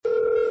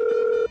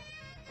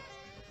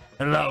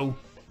Hello?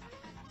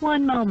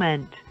 One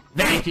moment.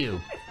 Thank you.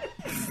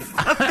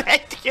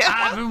 Thank you.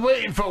 I've been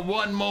waiting for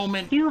one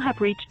moment. You have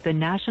reached the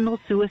National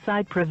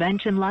Suicide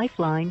Prevention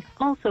Lifeline,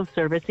 also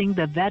servicing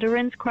the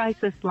Veterans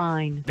Crisis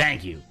Line.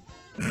 Thank you.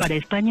 Para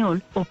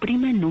español,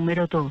 oprime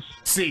número 2.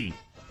 See.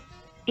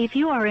 If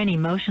you are in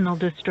emotional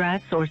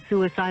distress or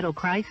suicidal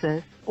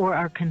crisis, or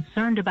are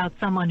concerned about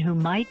someone who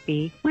might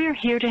be, we're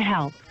here to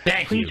help.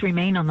 Please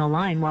remain on the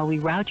line while we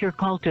route your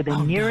call to the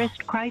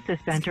nearest crisis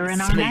center in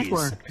our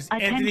network.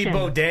 Anthony Attention!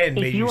 Bourdain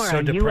made If you you are so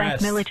a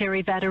depressed. U.S.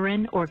 military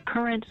veteran or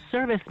current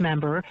service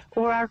member,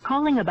 or are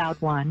calling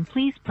about one,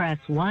 please press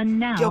 1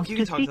 now Gilk, you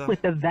to can talk speak to them.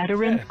 with the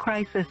Veterans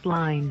Crisis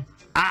Line.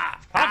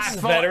 Pops is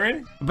a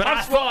veteran. But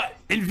I fought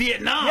in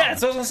Vietnam. Yeah,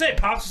 that's what I was gonna say.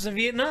 Pops was in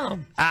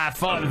Vietnam. I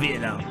fought in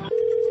Vietnam.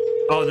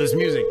 Oh, there's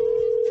music.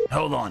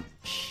 Hold on.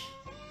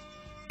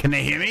 Can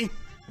they hear me?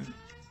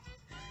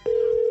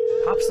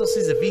 Pops still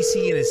sees a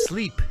VC in his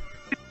sleep.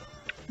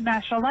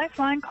 National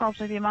Lifeline calls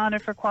to be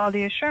monitored for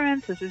quality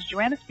assurance. This is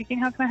Joanna speaking.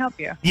 How can I help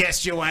you?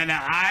 Yes,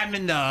 Joanna. I'm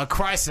in a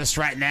crisis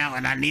right now,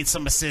 and I need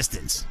some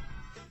assistance.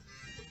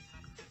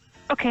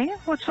 Okay,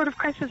 what sort of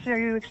crisis are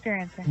you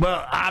experiencing?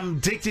 Well, I'm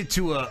addicted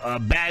to a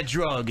bad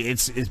drug.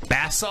 It's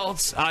bath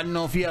salts. I don't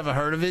know if you ever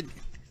heard of it.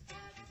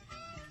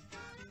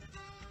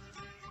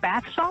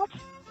 Bath salts?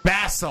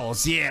 Bath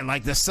salts, yeah,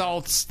 like the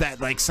salts that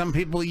like some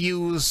people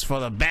use for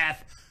the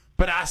bath.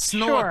 But I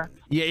snort. Sure.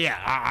 Yeah,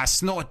 I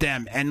snort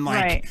them, and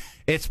like Right.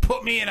 it's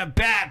put me in a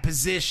bad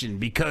position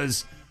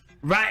because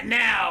right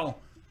now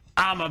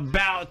I'm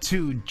about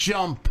to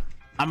jump.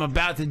 I'm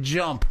about to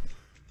jump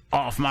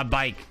off my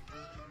bike.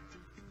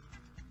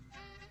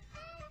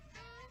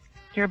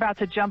 You're about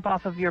to jump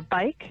off of your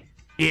bike?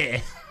 Yeah.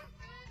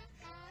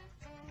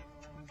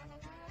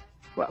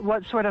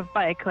 What sort of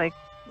bike?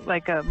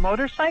 Like a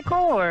motorcycle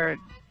or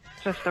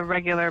just a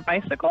regular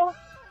bicycle?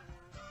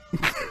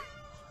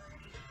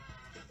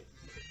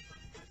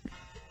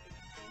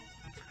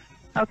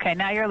 Okay,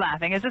 now you're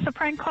laughing. Is this a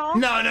prank call?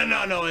 No.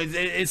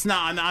 It's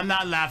not. I'm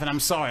not laughing. I'm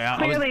sorry.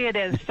 Clearly it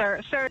is,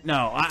 sir. Sir.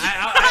 No, Oh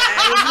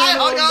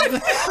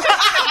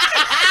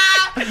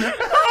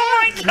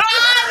my god!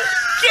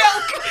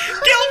 Gilk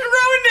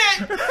ruined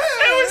it!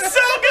 It was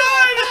so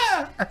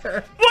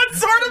good! What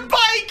sort of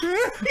bike?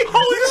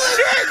 Holy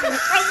shit!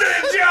 I'm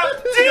gonna jump!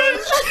 Dude!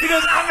 He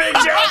goes, I'm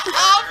gonna jump!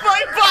 Off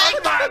my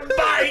bike! Off my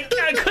bike!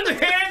 I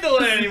couldn't handle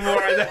it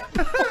anymore.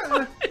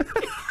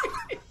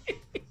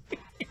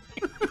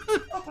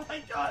 Oh my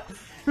god.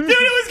 Dude, it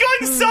was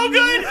going so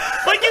good!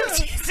 Like, you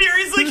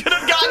seriously could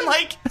have gotten,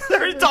 like,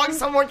 they're talking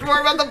so much more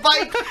about the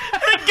bike,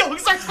 and Gilk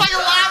starts fucking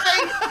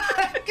laughing!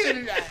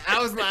 I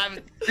was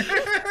laughing.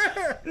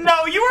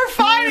 No, you were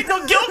fine until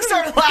Gilk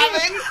started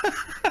laughing!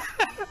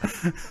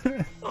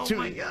 Oh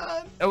my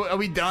god. Are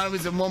we done?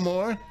 Was there one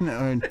more?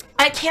 No.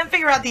 I can't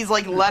figure out these,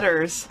 like,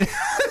 letters. I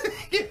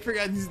can't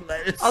figure out these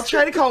letters. I'll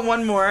try to call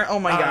one more. Oh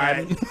my All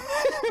god.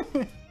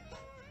 right.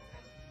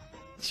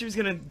 She was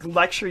gonna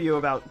lecture you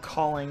about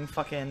calling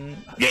fucking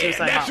Yeah,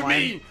 suicide that's hotline.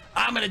 me.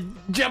 I'm gonna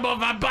jump off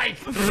my bike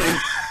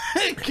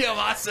and kill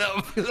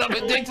myself because I'm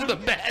addicted to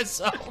bath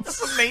salts.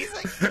 That's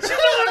amazing. You know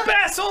what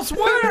bath salts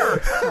were!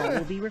 Call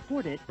will be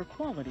recorded for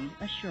quality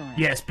assurance.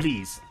 Yes,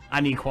 please.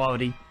 I need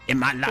quality in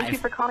my Thank you life.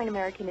 for calling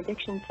American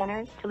Addiction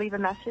Centers. To leave a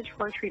message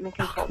for a treatment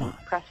consultant,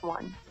 press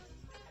 1.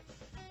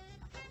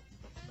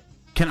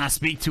 Can I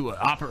speak to an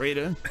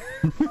operator?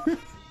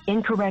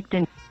 Incorrect.